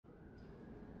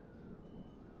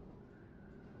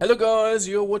Hello guys,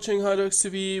 you're watching Hydrox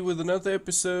TV with another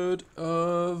episode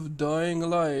of Dying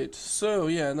Light. So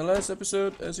yeah, in the last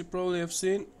episode, as you probably have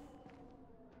seen,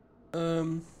 I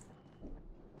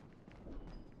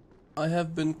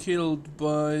have been killed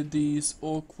by these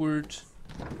awkward,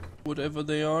 whatever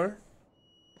they are.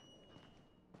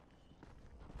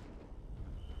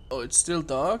 Oh, it's still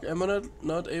dark? Am I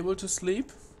not able to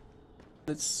sleep?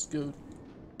 Let's go.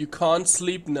 You can't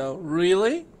sleep now,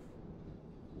 really?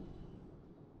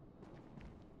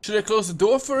 Should I close the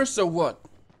door first or what?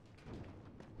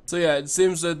 So yeah, it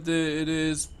seems that it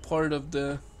is part of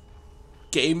the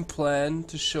game plan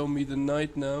to show me the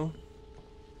night now.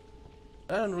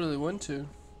 I don't really want to.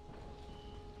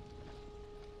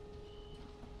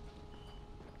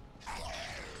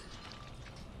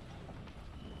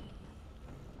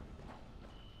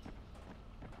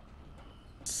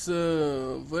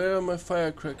 So, where are my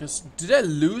firecrackers? Did I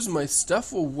lose my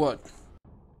stuff or what?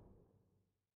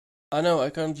 I know, I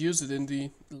can't use it in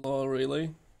the law,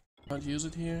 really. Can't use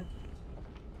it here.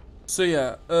 So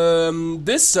yeah,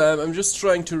 this time I'm just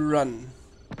trying to run.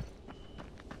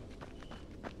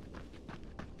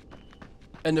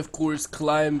 And of course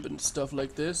climb and stuff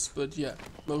like this, but yeah,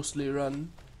 mostly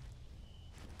run.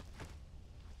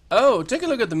 Oh, take a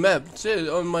look at the map. See,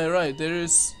 on my right, there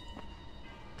is...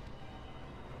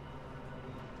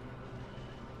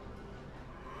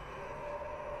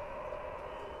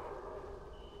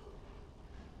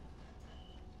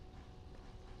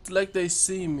 It's like they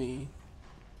see me.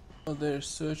 Oh, they're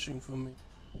searching for me.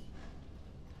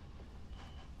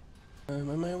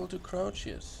 Am I able to crouch?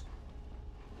 Yes.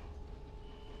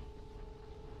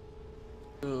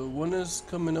 So one is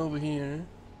coming over here.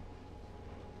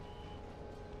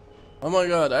 Oh my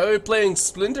god, are we playing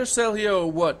Splinter Cell here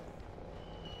or what?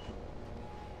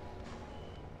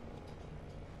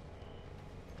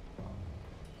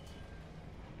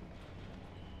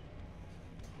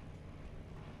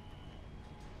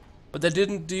 But that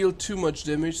didn't deal too much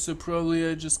damage, so probably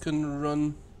I just can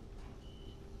run.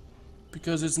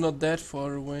 Because it's not that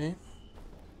far away.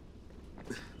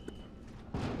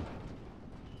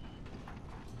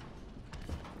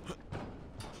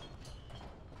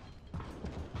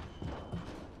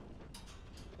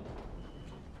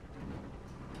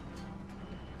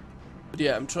 But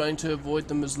yeah, I'm trying to avoid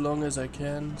them as long as I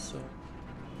can, so...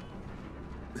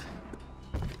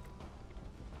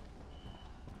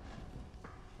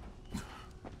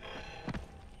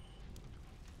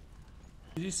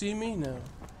 Did you see me? No.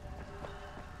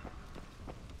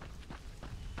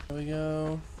 There we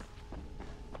go.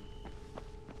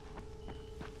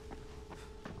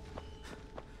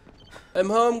 I'm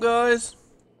home, guys!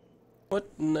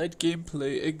 What night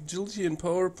gameplay? Agility and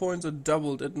power points are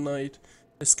doubled at night.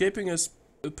 Escaping a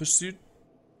pursuit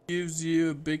gives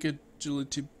you a big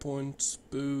agility points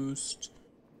boost.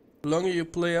 The longer you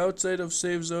play outside of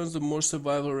safe zones, the more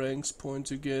survival ranks points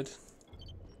you get.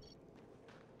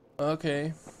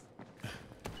 Okay.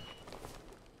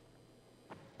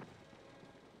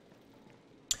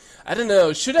 I don't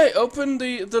know. Should I open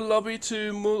the lobby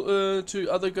to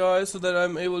other guys so that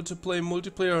I'm able to play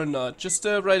multiplayer or not? Just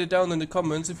write it down in the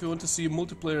comments if you want to see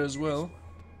multiplayer as well.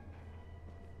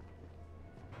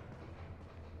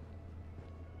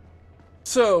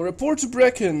 So, report to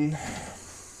Brecken.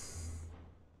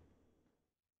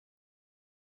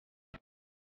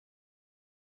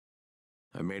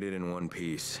 I made it in one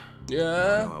piece. Yeah.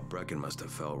 I don't know how Brecken must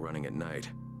have felt running at night.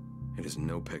 It is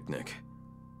no picnic.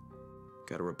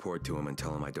 Gotta report to him and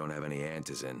tell him I don't have any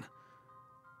antizin.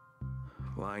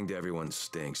 Lying to everyone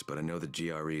stinks, but I know the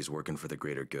GRE is working for the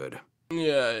greater good.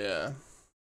 Yeah.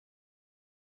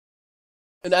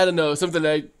 And I don't know, something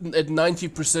like at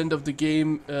 90% of the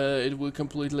game, it will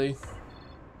completely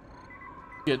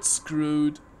get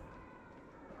screwed.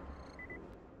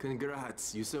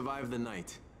 Congrats, you survived the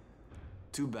night.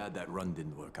 Too bad that run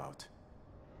didn't work out.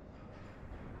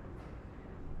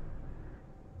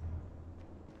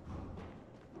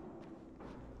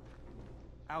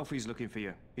 Alfie's looking for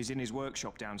you. He's in his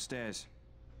workshop downstairs.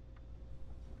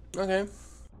 Okay.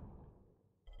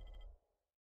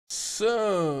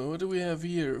 So, what do we have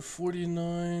here?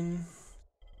 49.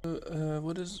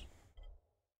 What is...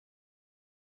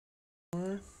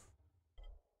 more?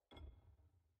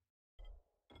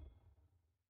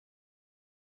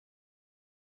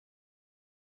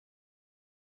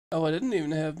 Oh, I didn't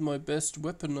even have my best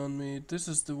weapon on me. This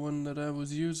is the one that I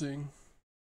was using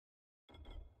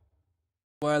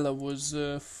while I was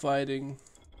fighting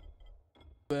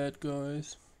bad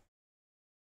guys.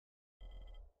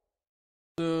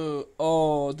 So,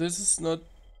 oh, this is not...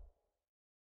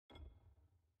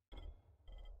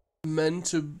 meant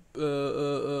to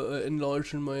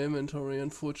enlarge in my inventory,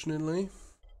 unfortunately.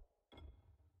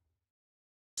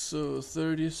 So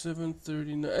 37,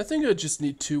 39. I think I just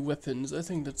need 2 weapons. I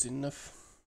think that's enough.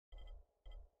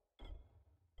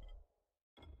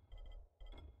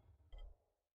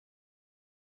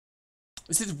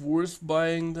 Is it worth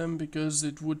buying them? Because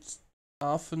it would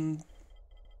often...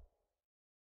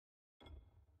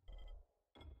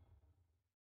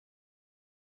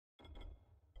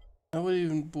 I would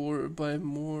even buy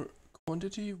more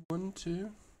quantity. 1,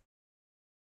 2.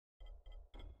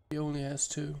 He only has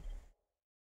 2.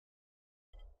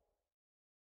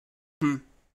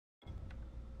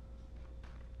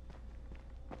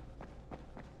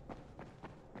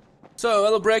 So,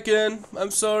 hello Brecken. I'm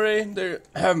sorry, there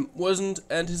wasn't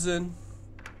antizin.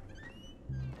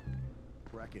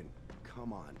 Brecken,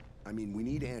 come on. I mean, we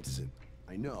need antizin.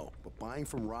 I know, but buying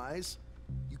from Rise?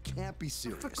 You can't be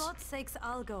serious. For God's sakes,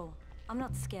 I'll go. I'm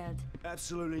not scared.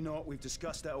 Absolutely not. We've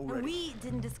discussed that And already. we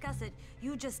didn't discuss it.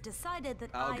 You just decided that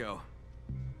I'll go.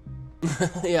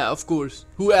 Yeah, of course.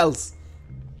 Who else?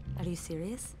 Are you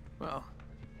serious? Well,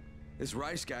 this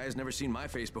Rice guy has never seen my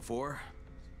face before.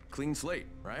 Clean slate,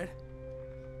 right?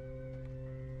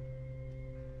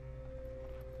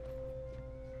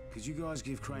 Could you guys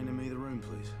give Crane and me the room,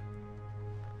 please?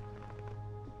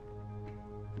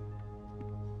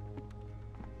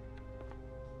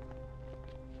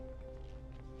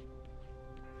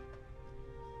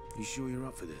 You sure you're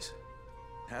up for this?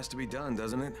 Has to be done,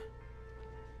 doesn't it?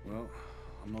 Well,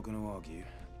 I'm not going to argue.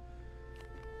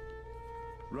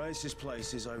 Rice's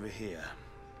place is over here.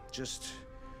 Just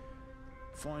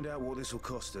find out what this will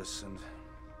cost us and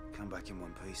come back in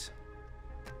one piece.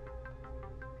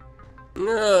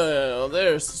 No,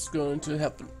 there's going to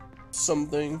happen.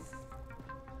 Something.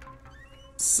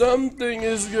 Something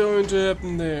is going to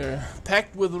happen there.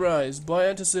 Packed with Rise. Buy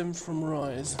antisim from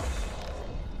Rise.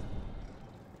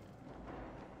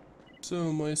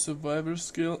 So my survivor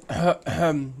skill.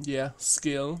 Yeah,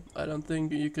 skill. I don't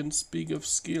think you can speak of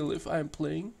skill if I'm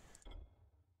playing.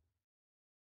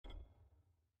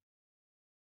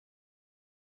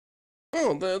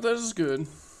 Oh, that is good.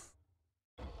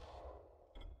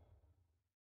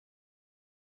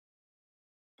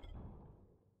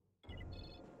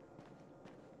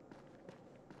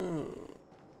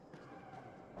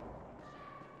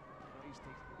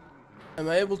 Am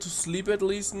I able to sleep at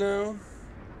least now?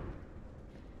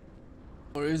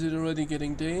 Or is it already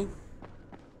getting day?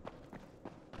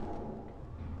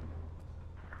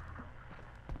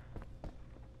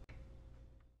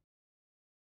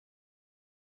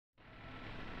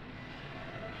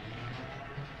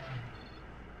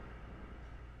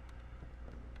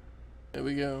 There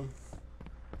we go.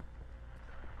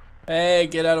 Hey,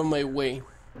 get out of my way.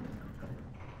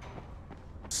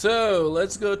 So,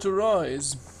 let's go to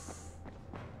Rise.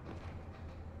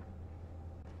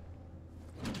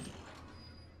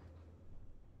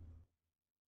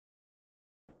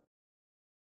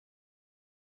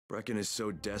 Brecken is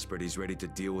so desperate he's ready to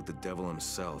deal with the devil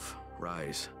himself,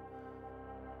 Rise.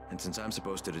 And since I'm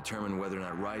supposed to determine whether or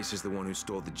not Rice is the one who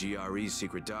stole the GRE's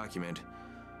secret document,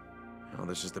 well,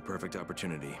 this is the perfect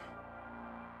opportunity.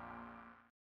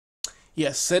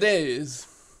 Yes, it is.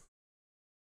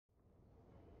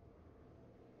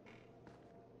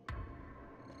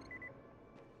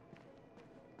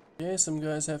 Okay, some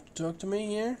guys have to talk to me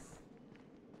here.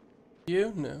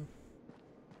 You? No.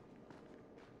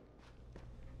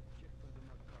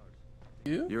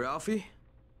 You? You're Alfie?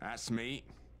 That's me.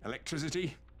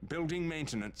 Electricity, building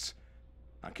maintenance.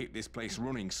 I keep this place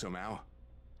running somehow.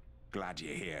 Glad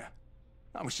you're here.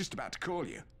 I was just about to call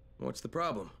you. What's the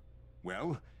problem?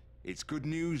 Well, it's good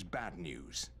news, bad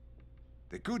news.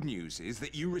 The good news is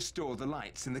that you restore the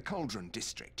lights in the Cauldron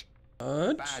district.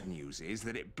 What? Bad news is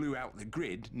that it blew out the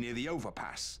grid near the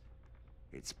overpass.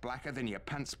 It's blacker than your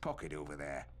pants pocket over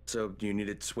there. So, do you need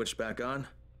it switched back on?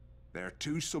 There are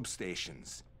 2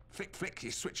 substations. Flick, flick,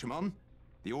 you switch them on.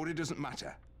 The order doesn't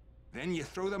matter. Then you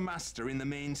throw the master in the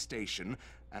main station,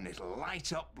 and it'll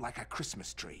light up like a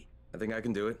Christmas tree. I think I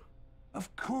can do it.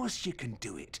 Of course you can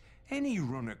do it. Any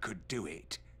runner could do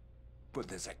it. But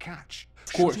there's a catch.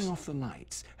 Of course. Shutting off the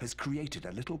lights has created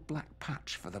a little black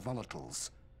patch for the volatiles.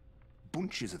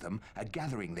 Bunches of them are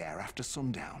gathering there after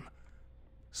sundown.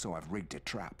 So I've rigged a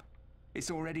trap.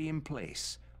 It's already in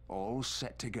place, all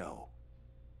set to go.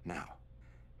 Now,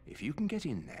 if you can get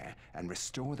in there and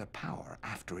restore the power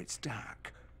after it's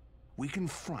dark, we can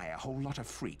fry a whole lot of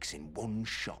freaks in one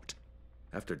shot.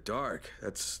 After dark,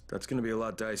 that's gonna be a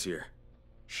lot dicier.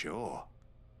 Sure.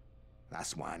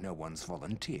 That's why no one's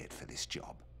volunteered for this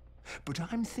job. But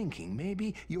I'm thinking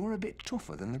maybe you're a bit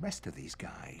tougher than the rest of these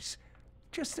guys.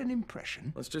 Just an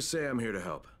impression. Let's just say I'm here to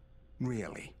help.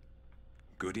 Really?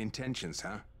 Good intentions,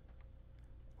 huh?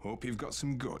 Hope you've got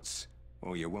some guts,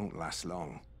 or you won't last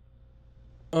long.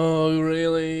 Oh,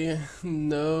 really?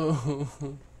 No.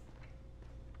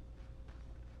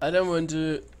 I don't want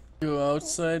to go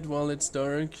outside while it's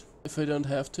dark if I don't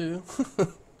have to.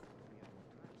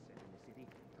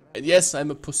 And yes,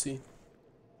 I'm a pussy.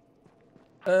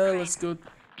 Let's go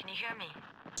Can you hear me?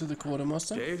 to the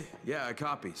quartermaster. Jade? Yeah, I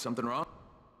copy. Something wrong?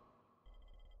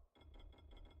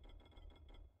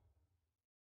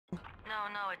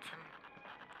 No, it's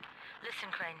Listen,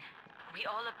 Crane. We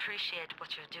all appreciate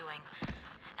what you're doing.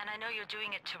 And I know you're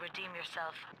doing it to redeem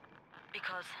yourself.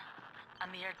 Because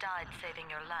Amir died saving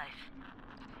your life.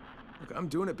 Look, I'm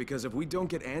doing it because if we don't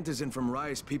get Antizin from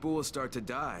Rice, people will start to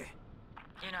die.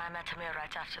 You know, I met Amir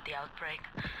right after the outbreak.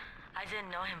 I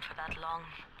didn't know him for that long,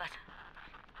 but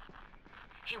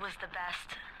he was the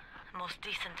best, most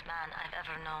decent man I've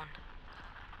ever known.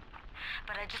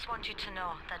 But I just want you to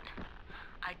know that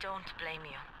I don't blame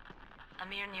you.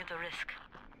 Amir knew the risk.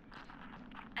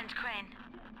 And Crane,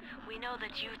 we know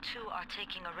that you too are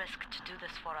taking a risk to do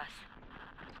this for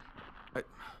us.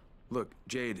 Look,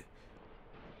 Jade,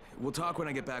 we'll talk when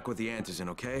I get back with the Antizin,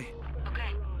 okay?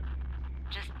 Okay.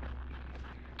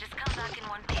 Just come back in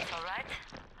one piece, alright?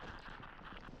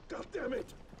 God damn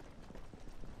it!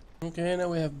 Okay, now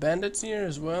we have bandits here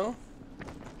as well.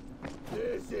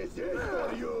 This is it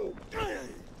for you!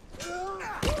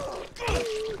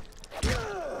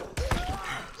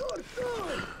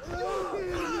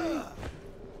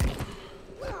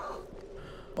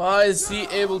 Why is he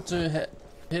able to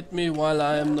hit me while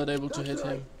I am not able to hit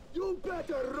him? You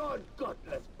better run,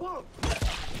 gutless punk!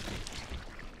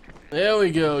 There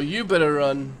we go, you better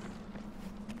run.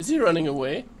 Is he running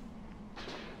away?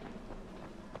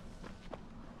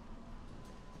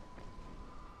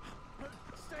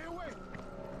 Stay away!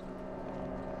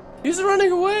 He's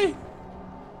running away!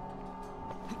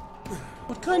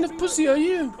 What kind of pussy are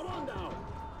you? Come on now!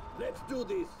 Let's do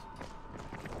this!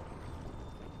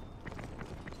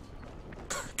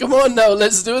 Come on now,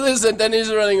 let's do this, and then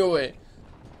he's running away.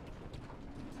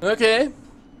 Okay.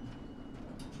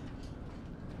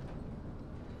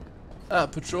 Ah,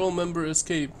 patrol member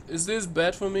escaped. Is this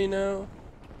bad for me now?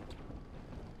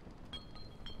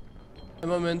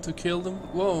 Am I meant to kill them?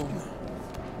 Whoa.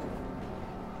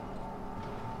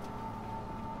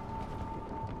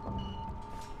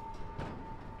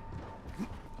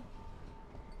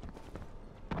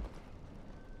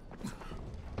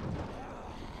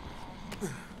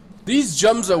 These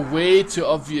jumps are way too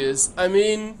obvious. I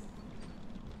mean,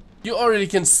 you already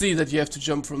can see that you have to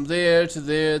jump from there to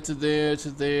there to there to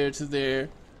there to there.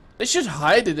 They should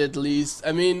hide it at least.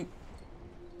 I mean,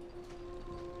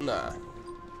 nah.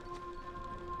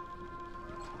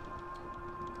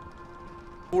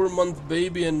 4-month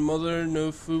baby and mother, no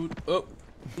food. Oh,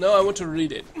 no, I want to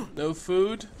read it. No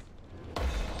food.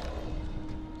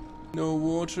 No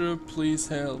water, please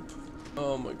help.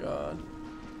 Oh my god.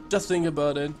 Just think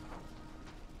about it.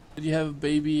 Did you have a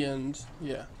baby and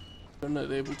yeah, you're not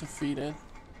able to feed it.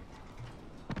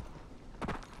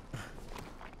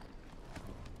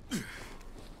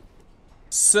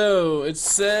 So it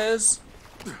says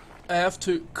I have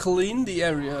to clean the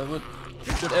area,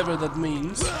 whatever that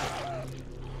means,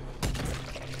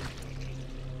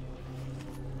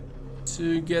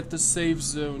 to get the safe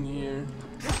zone here.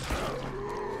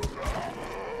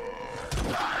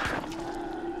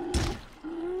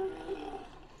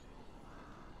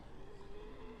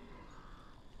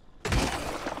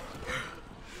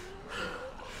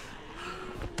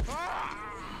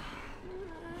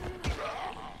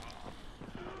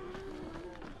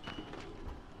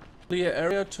 Clear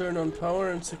area, turn on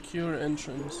power and secure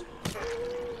entrance.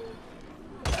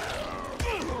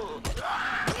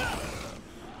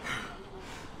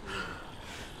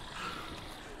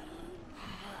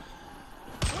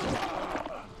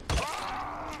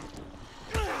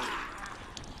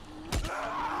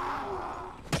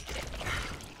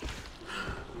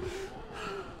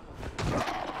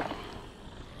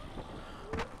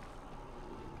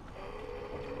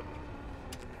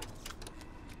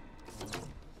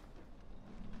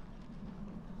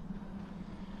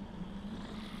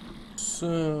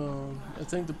 So, I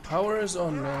think the power is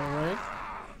on now, right?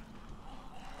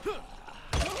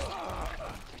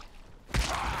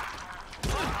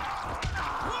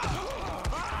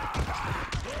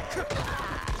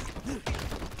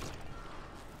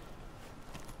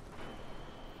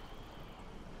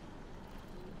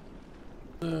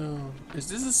 So, is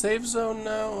this a safe zone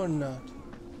now or not?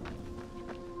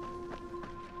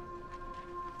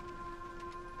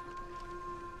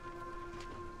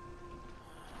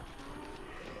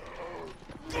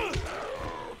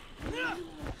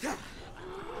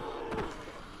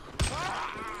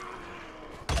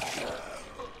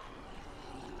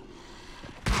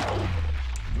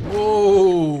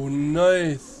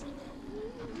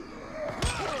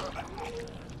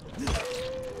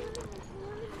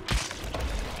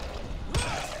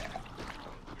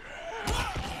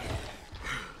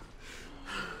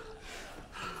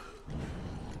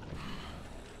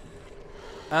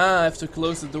 Ah, I have to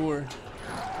close the door.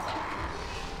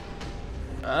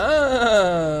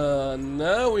 Ah,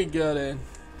 now we got it.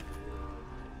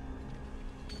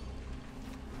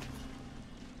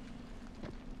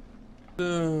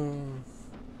 So,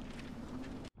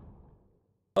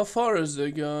 how far is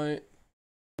the guy?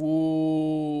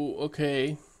 Whoa,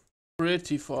 okay.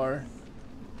 Pretty far.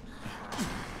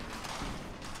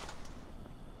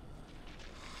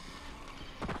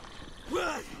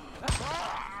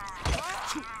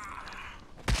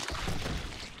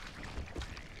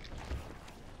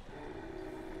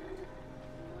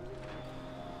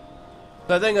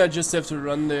 I think I just have to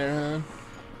run there, huh?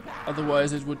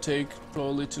 Otherwise it would take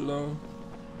probably too long.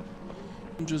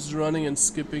 I'm just running and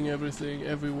skipping everything,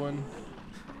 everyone.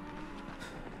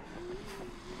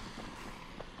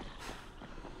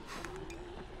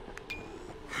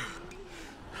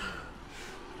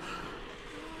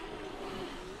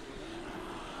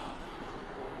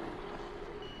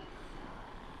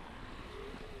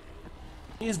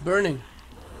 He's burning.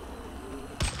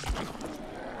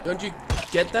 Don't you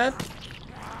get that?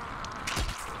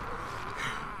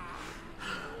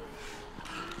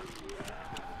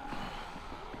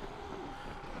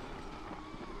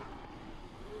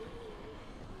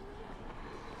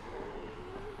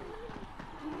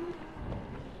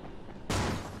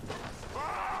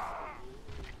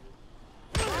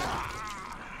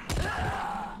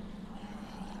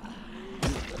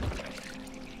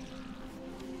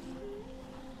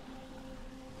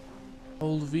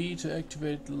 Hold V to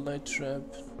activate the light trap.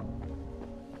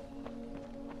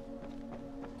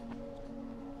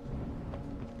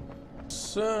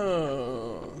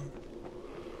 So...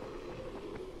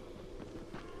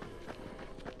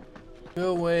 go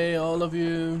away, all of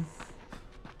you.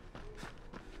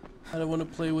 I don't want to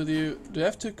play with you. Do I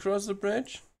have to cross the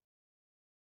bridge?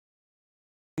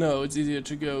 No, it's easier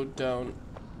to go down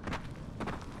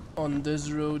on this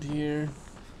road here.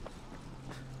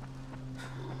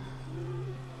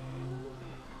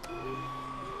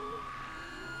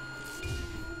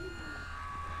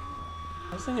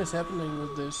 Nothing is happening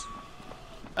with this.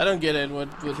 I don't get it. What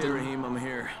Okay, Raheem, I'm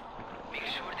here. Make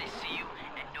sure they see you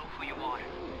and know who you are.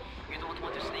 You don't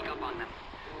want to sneak up on them.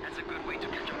 That's a good way to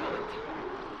catch a bullet.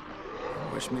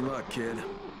 Wish me luck, kid.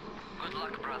 Good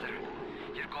luck, brother.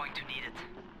 You're going to need it.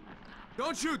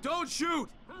 Don't shoot! Don't shoot!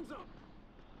 Hands up!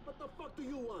 What the fuck do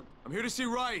you want? I'm here to see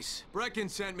Rice.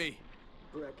 Brecken sent me.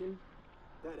 Brecken?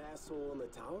 That asshole on the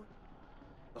tower?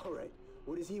 Alright,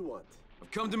 what does he want?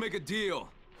 I've come to make a deal.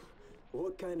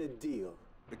 What kind of deal?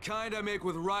 The kind I make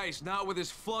with Rice, not with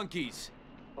his flunkies.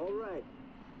 Alright,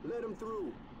 let him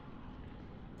through.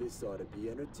 This ought to be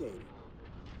entertaining.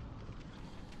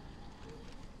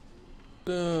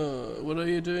 What are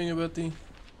you doing about the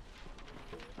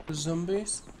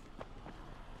zombies?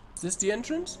 Is this the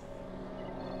entrance?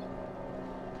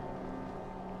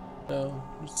 No,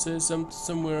 it says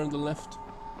somewhere on the left.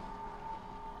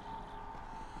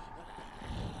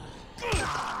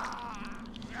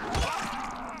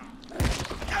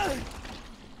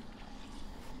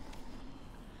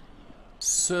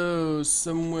 So,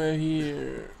 somewhere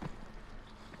here.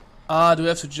 Ah, do we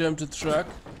have to jump the truck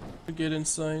to get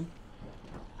inside?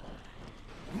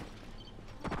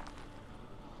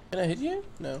 Can I hit you?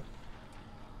 No.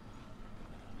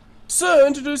 So,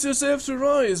 introduce yourself to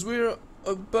Rise. We're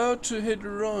about to hit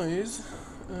Rise.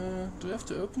 Do we have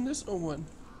to open this or what?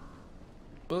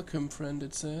 Welcome, friend,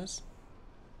 it says.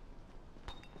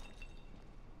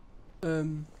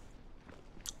 Could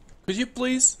you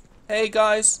please? Hey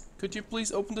guys, could you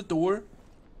please open the door?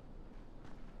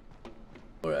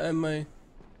 Or am I?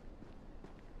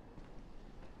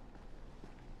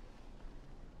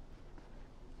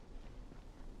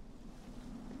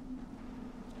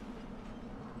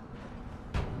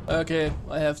 Okay,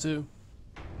 I have to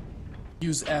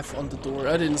use F on the door.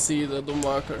 I didn't see the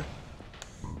marker.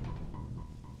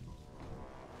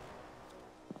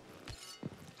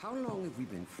 How long have we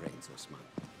been friends, Osman?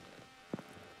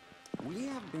 We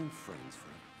have been friends for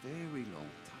a very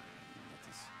long time. That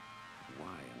is why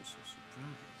I'm so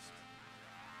surprised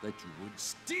that you would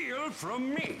steal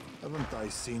from me. Haven't I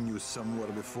seen you somewhere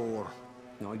before?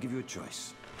 Now I give you a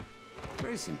choice.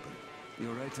 Very simple.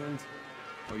 Your right hand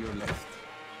or your left?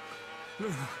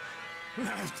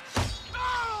 Left.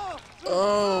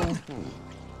 Oh.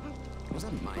 Was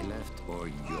that my left or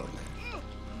your left?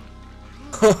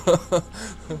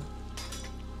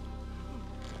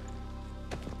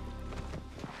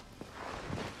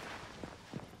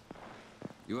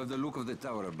 You have the look of the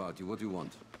tower about you. What do you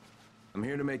want? I'm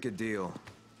here to make a deal.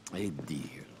 A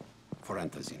deal. For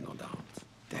fantasy, no doubt.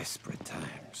 Desperate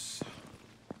times.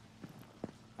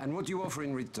 And what do you offer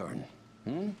in return?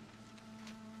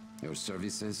 Your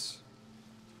services?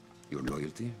 Your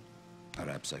loyalty?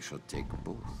 Perhaps I should take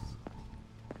both.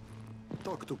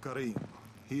 Talk to Karim.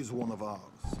 He's one of ours.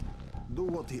 Do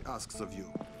what he asks of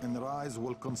you, and Rise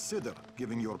will consider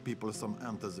giving your people some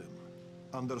antizin.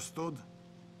 Understood?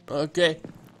 Okay.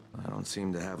 I don't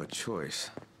seem to have a choice.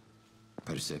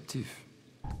 Perceptive.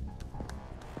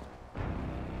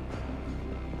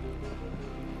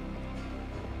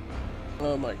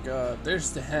 Oh my god,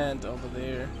 there's the hand over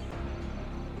there.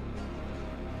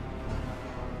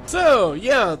 So,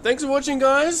 yeah, thanks for watching,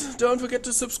 guys. Don't forget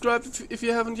to subscribe if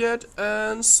you haven't yet,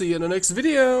 and see you in the next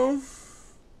video.